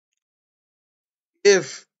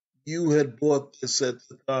If you had bought this at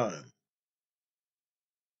the time,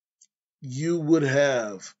 you would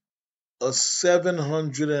have a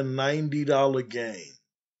 $790 gain.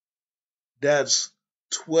 That's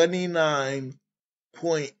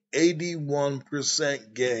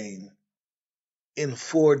 29.81% gain in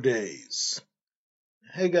 4 days.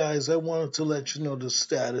 Hey guys, I wanted to let you know the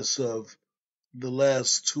status of the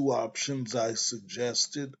last two options I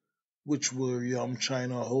suggested, which were Yum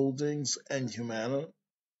China Holdings and Humana.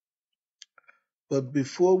 But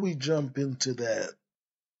before we jump into that,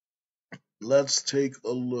 let's take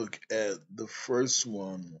a look at the first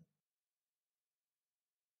one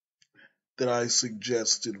that I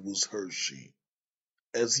suggested was Hershey.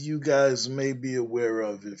 As you guys may be aware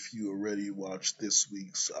of if you already watched this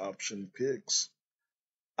week's option picks,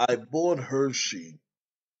 I bought Hershey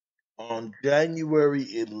on January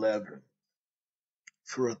 11th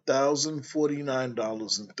for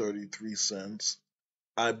 $1,049.33.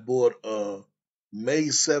 I bought a May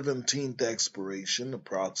 17th expiration,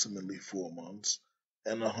 approximately 4 months,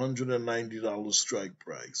 and $190 strike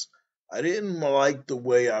price. I didn't like the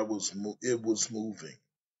way it was moving,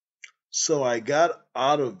 so I got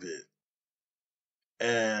out of it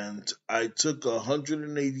and I took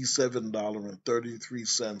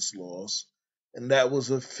 $187.33 loss, and that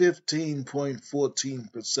was a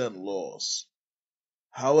 15.14% loss.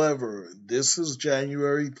 However, this is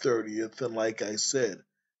January 30th, and like I said,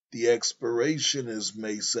 the expiration is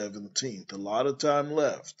May 17th. A lot of time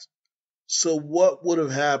left. So, what would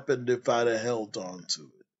have happened if I'd have held on to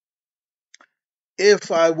it?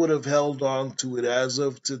 If I would have held on to it as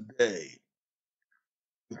of today,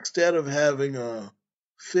 instead of having a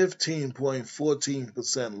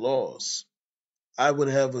 15.14% loss, I would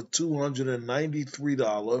have a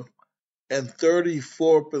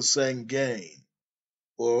 $293.34 gain,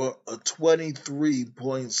 or a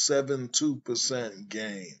 23.72%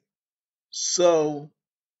 gain. So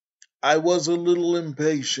I was a little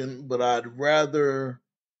impatient, but I'd rather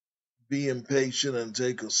be impatient and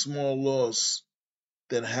take a small loss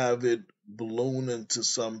than have it balloon into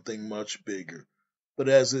something much bigger. But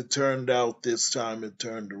as it turned out, this time it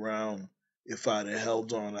turned around. If I'd have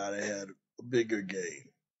held on, I'd have had a bigger gain.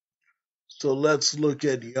 So let's look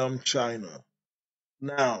at Yum China.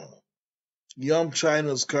 Now, Yum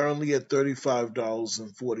China is currently at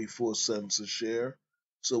 $35.44 a share.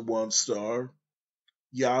 It's a 1 star.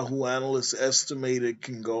 Yahoo analysts estimate it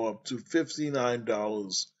can go up to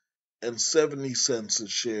 $59.70 a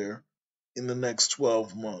share in the next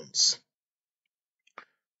 12 months.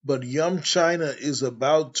 But Yum China is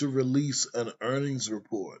about to release an earnings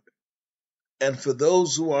report. And for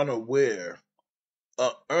those who aren't aware,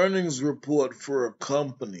 an earnings report for a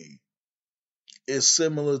company is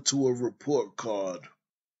similar to a report card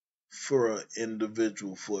for an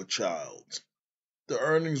individual, for a child. The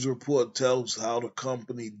earnings report tells how the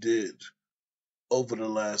company did over the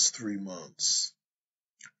last 3 months.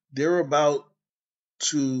 They're about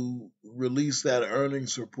to release that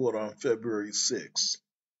earnings report on February 6th.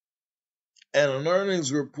 And an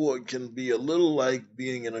earnings report can be a little like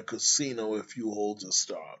being in a casino if you hold a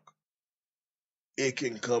stock. It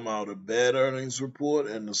can come out a bad earnings report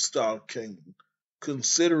and the stock can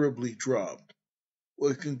considerably drop.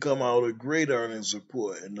 Or it can come out a great earnings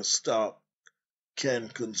report and the stock can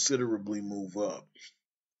considerably move up.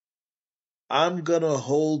 I'm going to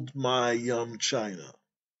hold my Yum China.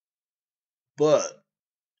 But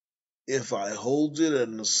if I hold it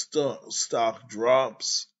and the stock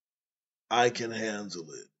drops, I can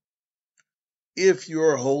handle it. If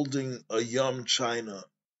you're holding a Yum China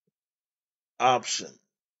option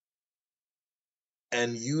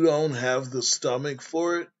and you don't have the stomach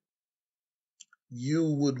for it, you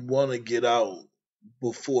would want to get out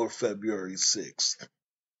before February 6th.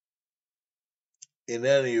 In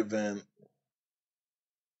any event,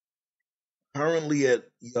 currently at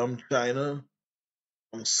Yum China,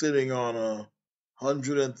 I'm sitting on a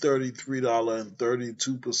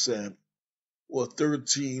 $133.32 or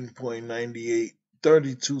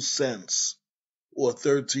 13.98 or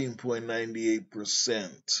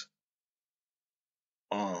 13.98%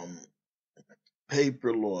 um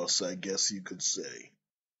paper loss, I guess you could say.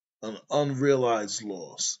 An unrealized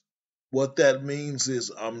loss. What that means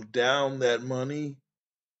is I'm down that money,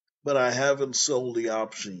 but I haven't sold the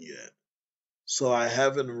option yet. So I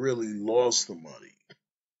haven't really lost the money.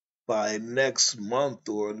 By next month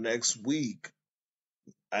or next week,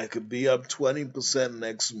 I could be up 20%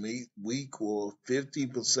 next week or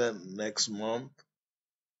 50% next month.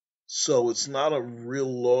 So it's not a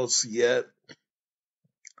real loss yet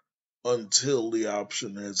until the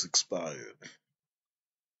option has expired.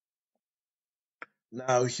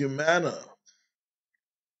 Now, Humana.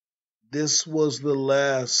 This was the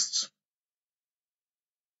last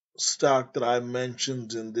stock that I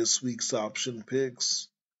mentioned in this week's option picks,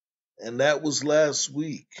 and that was last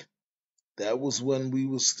week. That was when we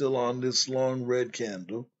were still on this long red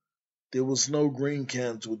candle. There was no green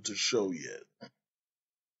candle to show yet.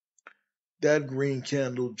 That green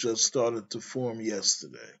candle just started to form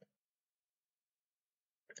yesterday,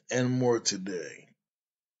 and more today.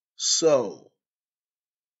 So,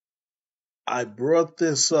 I brought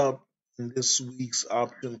this up in this week's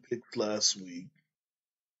option picks last week.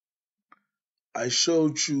 I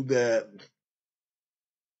showed you that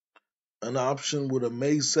an option with a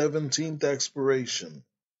May 17th expiration,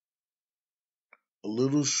 a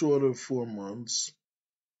little short of 4 months,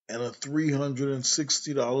 and a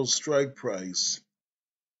 $360 strike price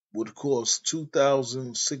would cost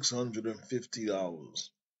 $2,650.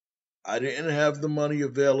 I didn't have the money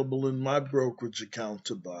available in my brokerage account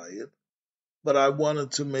to buy it, but I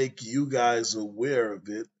wanted to make you guys aware of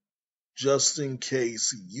it just in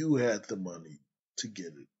case you had the money to get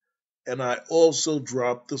it. And I also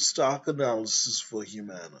dropped the stock analysis for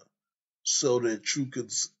Humana so that you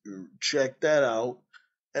could check that out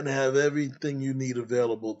and have everything you need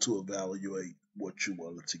available to evaluate what you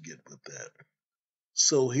wanted to get with that.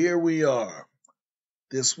 So here we are.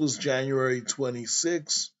 This was January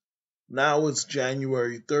 26th. Now it's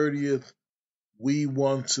January 30th. We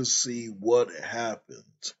want to see what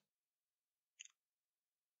happened.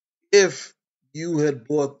 If you had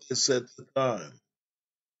bought this at the time,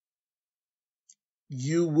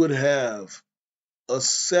 you would have a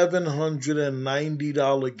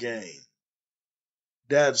 $790 gain.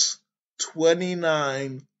 That's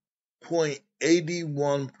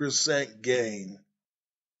 29.81% gain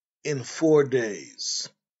in 4 days.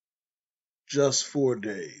 Just 4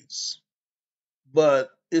 days. But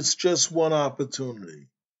it's just one opportunity.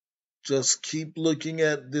 Just keep looking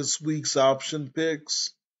at this week's option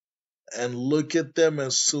picks and look at them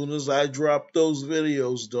as soon as I drop those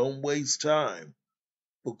videos. Don't waste time.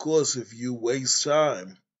 Because if you waste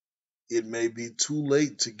time, it may be too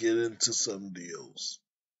late to get into some deals.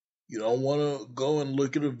 You don't want to go and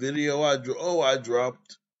look at a video. I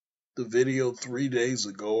dropped the video 3 days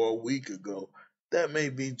ago or a week ago. That may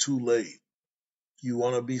be too late. You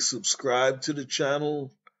want to be subscribed to the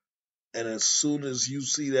channel, and as soon as you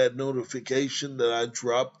see that notification that I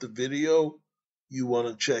dropped the video, you want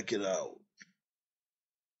to check it out.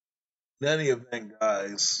 In any event,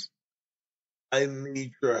 guys, I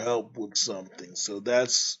need your help with something. So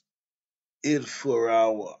that's it for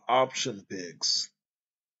our option picks.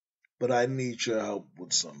 But I need your help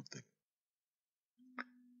with something.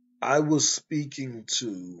 I was speaking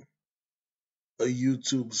to a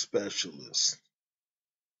YouTube specialist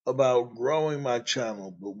about growing my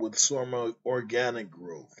channel, but with some organic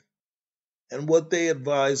growth. And what they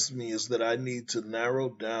advised me is that I need to narrow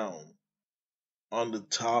down on the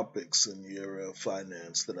topics in the area of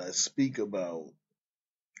finance that I speak about,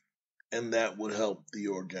 and that would help the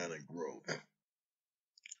organic growth.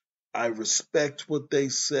 I respect what they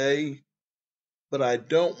say, but I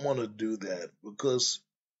don't want to do that because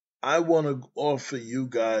I want to offer you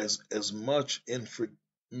guys as much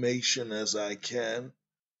information as I can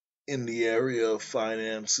in the area of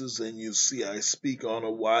finances, and you see I speak on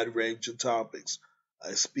a wide range of topics.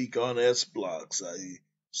 I speak on S blocks. I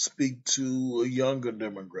speak to a younger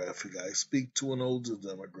demographic. I speak to an older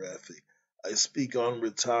demographic. I speak on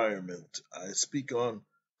retirement. I speak on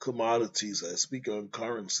commodities. I speak on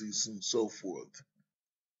currencies and so forth.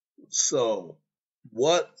 So,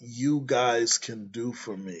 what you guys can do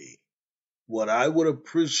for me, what I would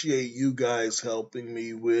appreciate you guys helping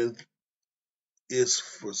me with is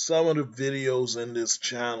for some of the videos in this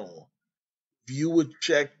channel, if you would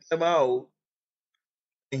check them out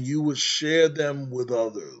and you would share them with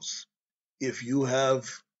others. If you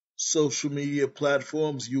have social media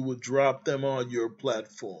platforms, you would drop them on your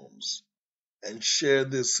platforms and share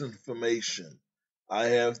this information. I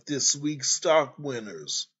have this week's stock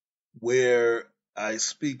winners where I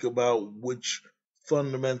speak about which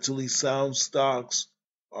fundamentally sound stocks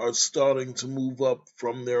are starting to move up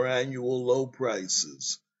from their annual low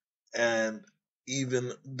prices. And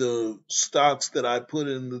even the stocks that I put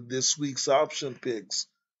in this week's option picks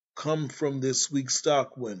come from this week's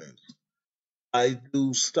stock winners. I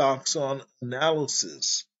do stocks on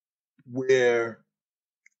analysis where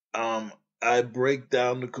I break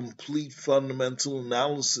down the complete fundamental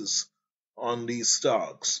analysis on these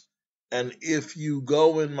stocks. And if you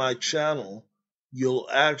go in my channel, you'll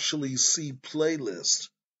actually see playlists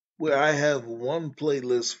where I have one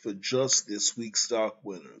playlist for just this week's stock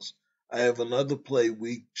winners. I have another play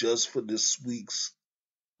week just for this week's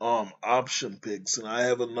option picks, and I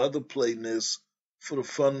have another playlist for the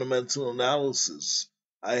fundamental analysis.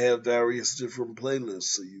 I have various different playlists,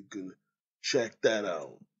 so you could check that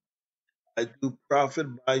out. I do profit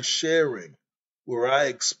by sharing, where I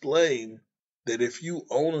explain that if you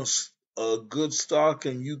own a good stock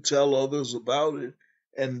and you tell others about it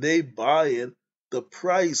and they buy it, the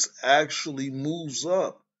price actually moves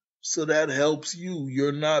up. So that helps you.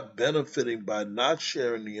 You're not benefiting by not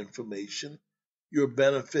sharing the information, you're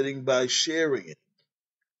benefiting by sharing it.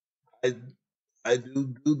 I, I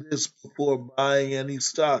do this before buying any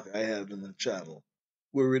stock I have in the channel,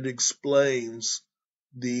 where it explains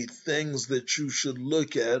the things that you should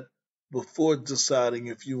look at before deciding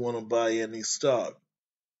if you want to buy any stock.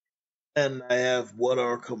 And I have what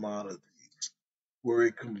are commodities,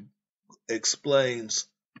 where explains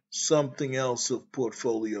something else of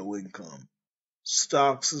portfolio income.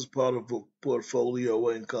 Stocks is part of a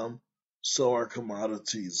portfolio income, so are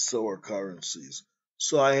commodities, so are currencies.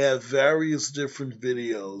 So I have various different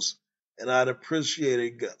videos, and I'd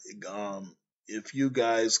appreciate it if you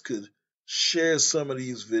guys could share some of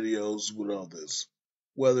these videos with others,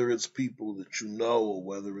 whether it's people that you know or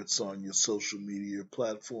whether it's on your social media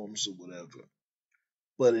platforms or whatever.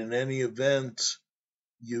 But in any event,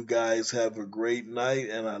 you guys have a great night,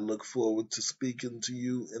 and I look forward to speaking to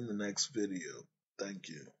you in the next video. Thank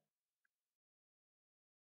you.